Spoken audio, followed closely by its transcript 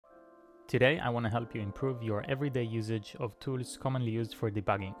Today, I want to help you improve your everyday usage of tools commonly used for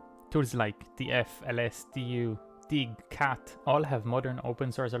debugging. Tools like df, ls, du, dig, cat all have modern open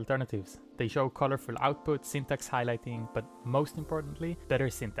source alternatives. They show colorful output, syntax highlighting, but most importantly, better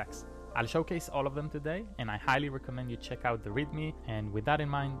syntax. I'll showcase all of them today, and I highly recommend you check out the README, and with that in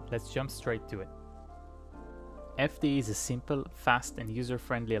mind, let's jump straight to it. FD is a simple, fast, and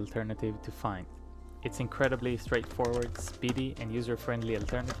user-friendly alternative to find. It's incredibly straightforward, speedy, and user-friendly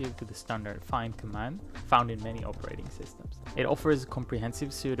alternative to the standard find command found in many operating systems. It offers a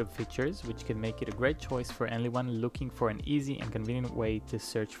comprehensive suite of features which can make it a great choice for anyone looking for an easy and convenient way to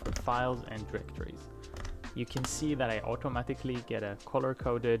search for files and directories. You can see that I automatically get a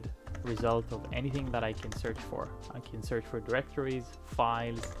color-coded result of anything that I can search for. I can search for directories,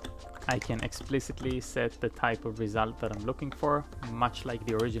 files. I can explicitly set the type of result that I'm looking for, much like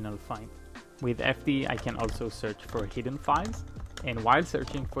the original find. With FD, I can also search for hidden files, and while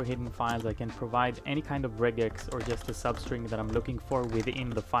searching for hidden files, I can provide any kind of regex or just a substring that I'm looking for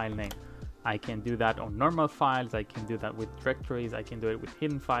within the file name. I can do that on normal files, I can do that with directories, I can do it with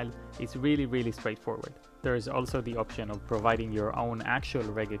hidden files. It's really straightforward. There is also the option of providing your own actual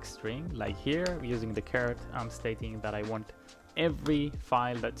regex string, like here, using the caret, I'm stating that I want every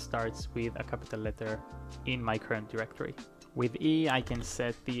file that starts with a capital letter in my current directory. With E, I can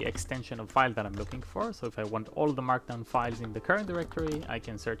set the extension of file that I'm looking for. So if I want all the markdown files in the current directory, I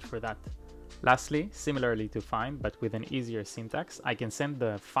can search for that. Lastly, similarly to find, but with an easier syntax, I can send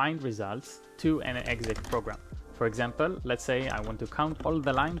the find results to an exec program. For example, let's say I want to count all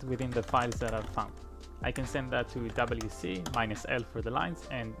the lines within the files that I've found. I can send that to wc -l for the lines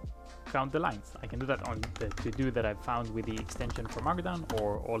and count the lines. I can do that on the to-do that I've found with the extension for Markdown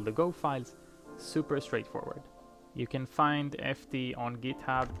or all the Go files. Super straightforward. You can find FD on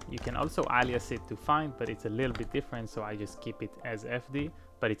GitHub. You can also alias it to find, but it's a little bit different, so I just keep it as FD,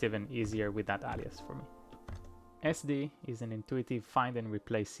 but it's even easier with that alias for me. SD is an intuitive find and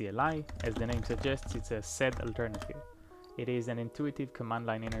replace CLI. As the name suggests, it's a sed alternative. It is an intuitive command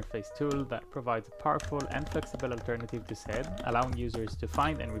line interface tool that provides a powerful and flexible alternative to sed, allowing users to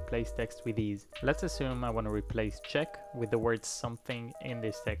find and replace text with ease. Let's assume I want to replace check with the word something in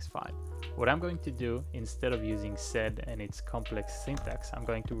this text file. What I'm going to do, instead of using sed and its complex syntax, I'm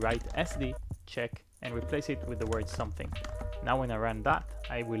going to write sd check and replace it with the word something. Now when I run that,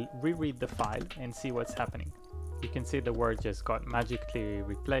 I will reread the file and see what's happening. You can see the word just got magically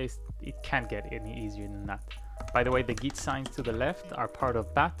replaced. It can't get any easier than that. By the way, the git signs to the left are part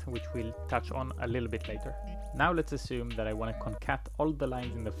of BAT, which we'll touch on a little bit later. Now let's assume that I want to concat all the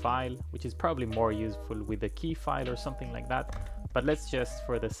lines in the file, which is probably more useful with a key file or something like that. But let's just,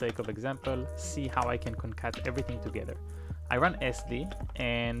 for the sake of example, see how I can concat everything together. I run SD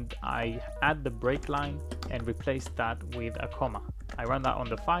and I add the break line and replace that with a comma. I run that on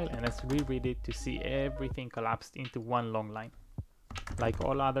the file and let's reread it to see everything collapsed into one long line. Like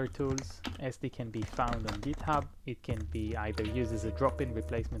all other tools, SD can be found on GitHub. It can be either used as a drop-in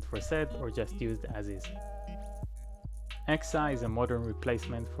replacement for sed or just used as is. Exa is a modern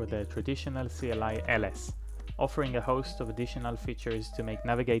replacement for the traditional CLI ls, offering a host of additional features to make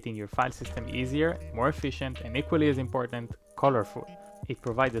navigating your file system easier, more efficient, and equally as important, colorful. It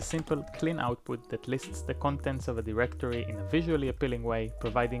provides a simple, clean output that lists the contents of a directory in a visually appealing way,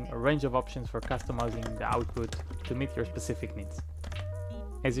 providing a range of options for customizing the output to meet your specific needs.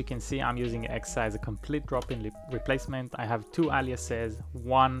 As you can see, I'm using Exa as a complete drop-in replacement. I have two aliases,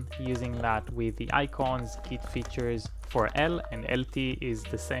 one using that with the icons, git features for L, and LT is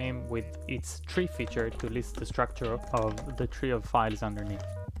the same with its tree feature to list the structure of the tree of files underneath.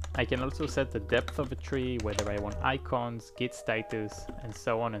 I can also set the depth of a tree, whether I want icons, git status, and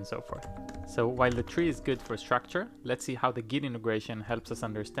so on and so forth. So while the tree is good for structure, let's see how the git integration helps us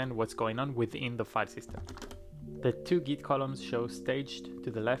understand what's going on within the file system. The two git columns show staged to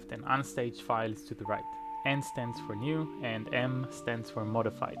the left and unstaged files to the right. N stands for new and M stands for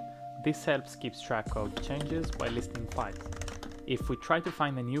modified. This helps keep track of changes while listing files. If we try to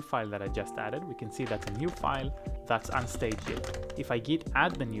find the new file that I just added, we can see that's a new file that's unstaged yet. If I git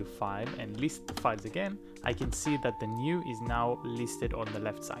add the new file and list the files again, I can see that the new is now listed on the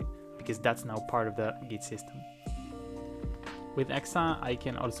left side because that's now part of the git system. With Exa, I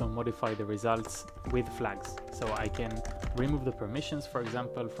can also modify the results with flags. So I can remove the permissions, for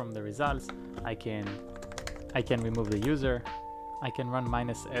example, from the results. I can remove the user. I can run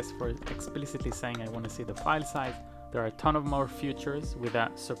 -s for explicitly saying I want to see the file size. There are a ton of more features with a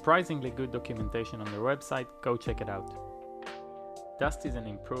surprisingly good documentation on their website. Go check it out. Dust is an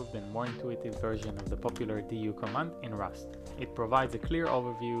improved and more intuitive version of the popular du command in Rust. It provides a clear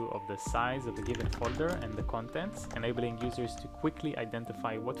overview of the size of a given folder and the contents, enabling users to quickly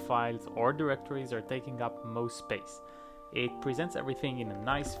identify what files or directories are taking up most space. It presents everything in a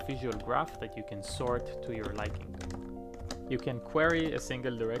nice visual graph that you can sort to your liking. You can query a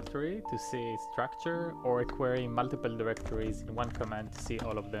single directory to see its structure, or query multiple directories in one command to see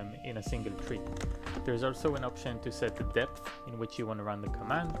all of them in a single tree. There's also an option to set the depth in which you want to run the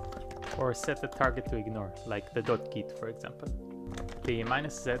command, or set a target to ignore, like the .git for example. The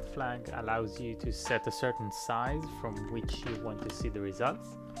 -z flag allows you to set a certain size from which you want to see the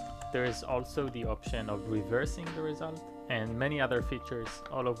results. There is also the option of reversing the result, and many other features,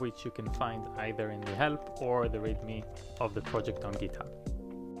 all of which you can find either in the help or the README of the project on GitHub.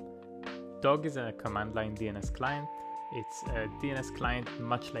 Dog is a command line DNS client. It's a DNS client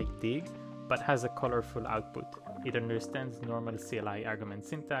much like Dig, but has a colorful output. It understands normal CLI argument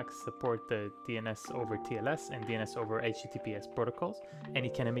syntax, supports the DNS over TLS and DNS over HTTPS protocols, and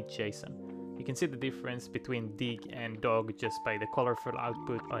it can emit JSON. You can see the difference between Dig and Dog just by the colorful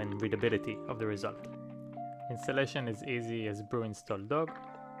output and readability of the result. Installation is easy as brew install Dog.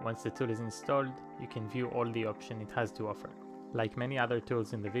 Once the tool is installed, you can view all the options it has to offer. Like many other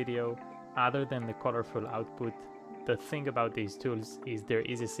tools in the video, other than the colorful output, the thing about these tools is their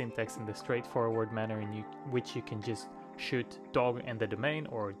easy syntax and the straightforward manner in which you can just shoot dog and the domain,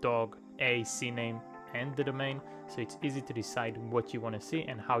 or dog a cname and the domain, so it's easy to decide what you want to see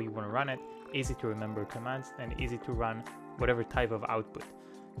and how you want to run it, easy to remember commands, and easy to run whatever type of output.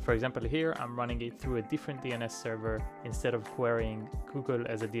 For example, here I'm running it through a different DNS server. Instead of querying Google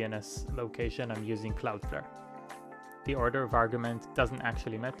as a DNS location, I'm using Cloudflare. The order of argument doesn't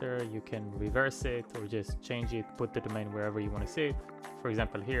actually matter. You can reverse it or just change it, put the domain wherever you want to see it. For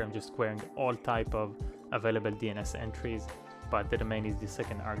example, here I'm just querying all type of available DNS entries, but the domain is the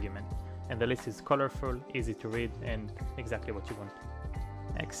second argument. And the list is colorful, easy to read, and exactly what you want.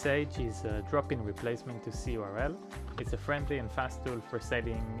 Xage is a drop-in replacement to CURL. It's a friendly and fast tool for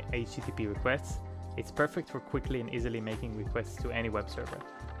sending HTTP requests. It's perfect for quickly and easily making requests to any web server.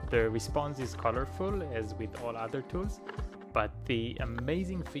 The response is colorful as with all other tools, but the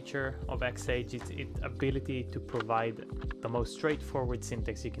amazing feature of Xage is its ability to provide the most straightforward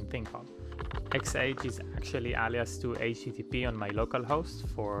syntax you can think of. Xage is actually alias to HTTP on my local host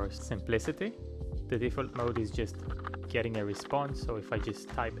for simplicity. The default mode is just getting a response, so if I just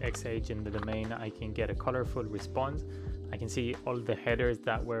type Xage in the domain, I can get a colorful response. I can see all the headers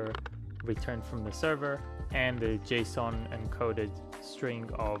that were returned from the server and the JSON encoded string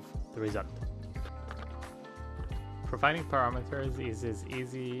of the result. Providing parameters is as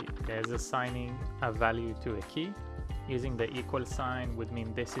easy as assigning a value to a key. Using the equal sign would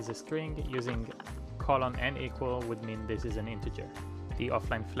mean this is a string. Using colon and equal would mean this is an integer. The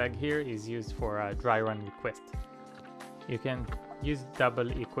offline flag here is used for a dry run request. You can use double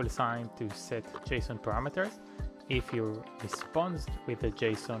equal sign to set JSON parameters. If you respond with a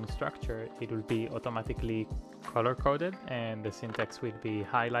JSON structure, it will be automatically color coded and the syntax will be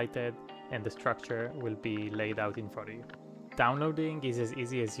highlighted and the structure will be laid out in front of you. Downloading is as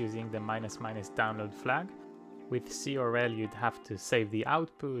easy as using the -- download flag. With CRL, you'd have to save the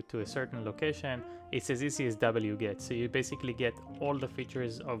output to a certain location. It's as easy as wget, so you basically get all the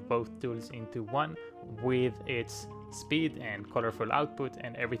features of both tools into one with its speed and colorful output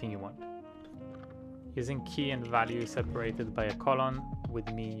and everything you want. Using key and value separated by a colon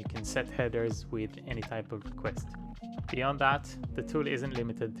would mean you can set headers with any type of request. Beyond that, the tool isn't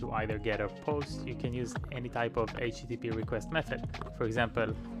limited to either get or post. You can use any type of HTTP request method, for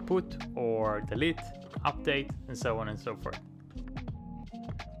example, put or delete, update, and so on and so forth.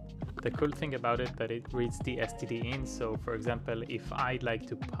 The cool thing about it that it reads the std in, so for example, if I'd like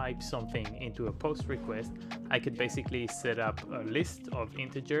to pipe something into a post request, I could basically set up a list of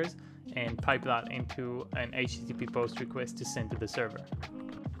integers and pipe that into an HTTP post request to send to the server.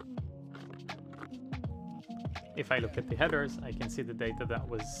 If I look at the headers, I can see the data that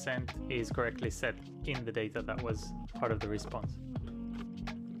was sent is correctly set in the data that was part of the response.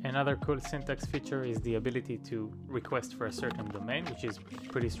 Another cool syntax feature is the ability to request for a certain domain, which is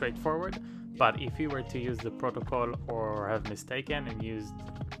pretty straightforward. But if you were to use the protocol or have mistaken and used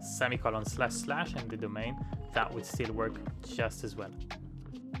 // in the domain, that would still work just as well.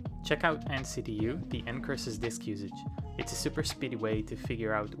 Check out ncdu, the ncurses disk usage. It's a super speedy way to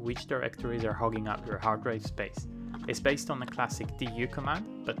figure out which directories are hogging up your hard drive space. It's based on the classic du command,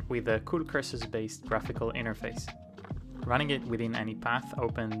 but with a cool cursors-based graphical interface. Running it within any path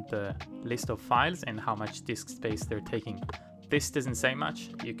opens the list of files and how much disk space they're taking. This doesn't say much,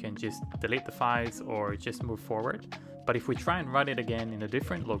 you can just delete the files or just move forward. But if we try and run it again in a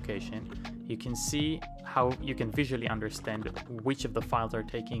different location, you can see how you can visually understand which of the files are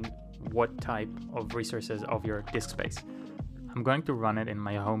taking what type of resources of your disk space. I'm going to run it in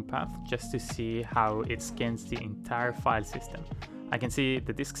my home path just to see how it scans the entire file system. I can see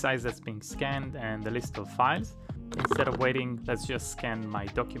the disk size that's being scanned and the list of files. Instead of waiting, let's just scan my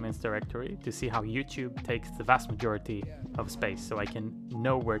documents directory to see how YouTube takes the vast majority of space so I can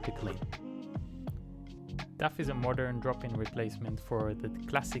know where to clean. DAF is a modern drop-in replacement for the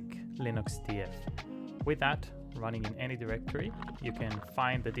classic Linux DF. With that, running in any directory, you can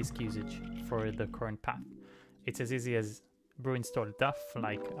find the disk usage for the current path. It's as easy as brew install DAF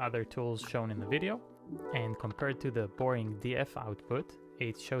like other tools shown in the video, and compared to the boring DF output,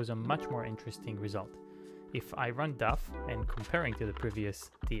 it shows a much more interesting result. If I run DAF and comparing to the previous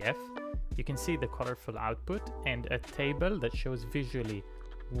DF, you can see the colorful output and a table that shows visually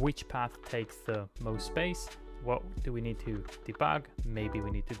which path takes the most space, what do we need to debug, maybe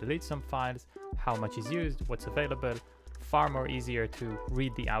we need to delete some files, how much is used, what's available. Far more easier to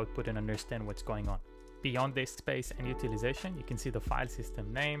read the output and understand what's going on. Beyond disk space and utilization, you can see the file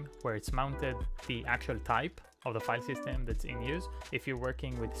system name, where it's mounted, the actual type of the file system that's in use. If you're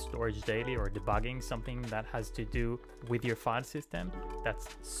working with storage daily or debugging something that has to do with your file system, that's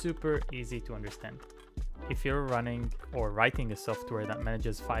super easy to understand. If you're running or writing a software that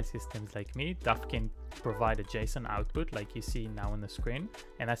manages file systems like me, DAF can provide a JSON output like you see now on the screen,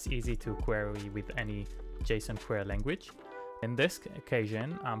 and that's easy to query with any JSON query language. In this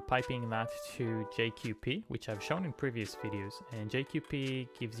occasion, I'm piping that to JQP, which I've shown in previous videos, and JQP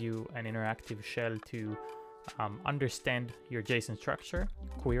gives you an interactive shell to understand your JSON structure,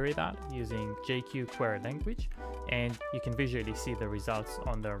 query that using JQ query language, and you can visually see the results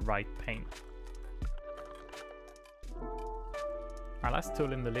on the right pane. Our last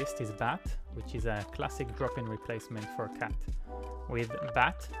tool in the list is BAT, which is a classic drop-in replacement for cat. With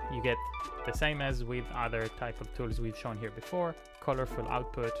BAT, you get the same as with other type of tools we've shown here before: colorful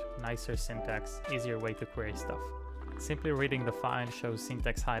output, nicer syntax, easier way to query stuff. Simply reading the file shows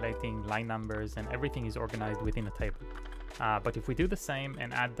syntax highlighting, line numbers, and everything is organized within a table. But if we do the same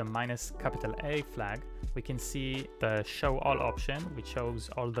and add the -A flag, we can see the show all option, which shows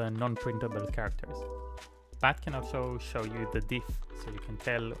all the non-printable characters. BAT can also show you the diff, so you can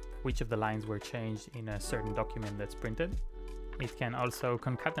tell which of the lines were changed in a certain document that's printed. It can also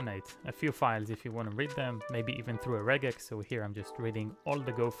concatenate a few files if you want to read them, maybe even through a regex. So here I'm just reading all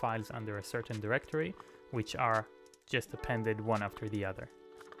the Go files under a certain directory, which are just appended one after the other.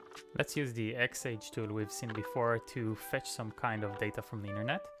 Let's use the XH tool we've seen before to fetch some kind of data from the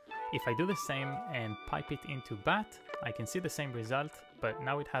internet. If I do the same and pipe it into BAT, I can see the same result, but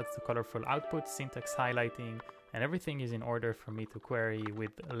now it has the colorful output, syntax highlighting, and everything is in order for me to query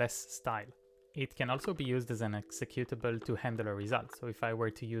with less style. It can also be used as an executable to handle a result. So if I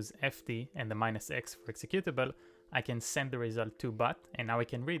were to use fd and the -x for executable, I can send the result to BAT, and now I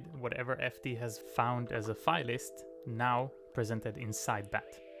can read whatever fd has found as a file list now presented inside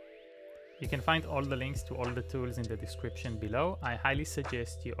BAT. You can find all the links to all the tools in the description below. I highly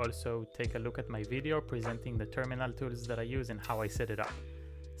suggest you also take a look at my video presenting the terminal tools that I use and how I set it up.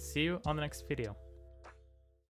 See you on the next video.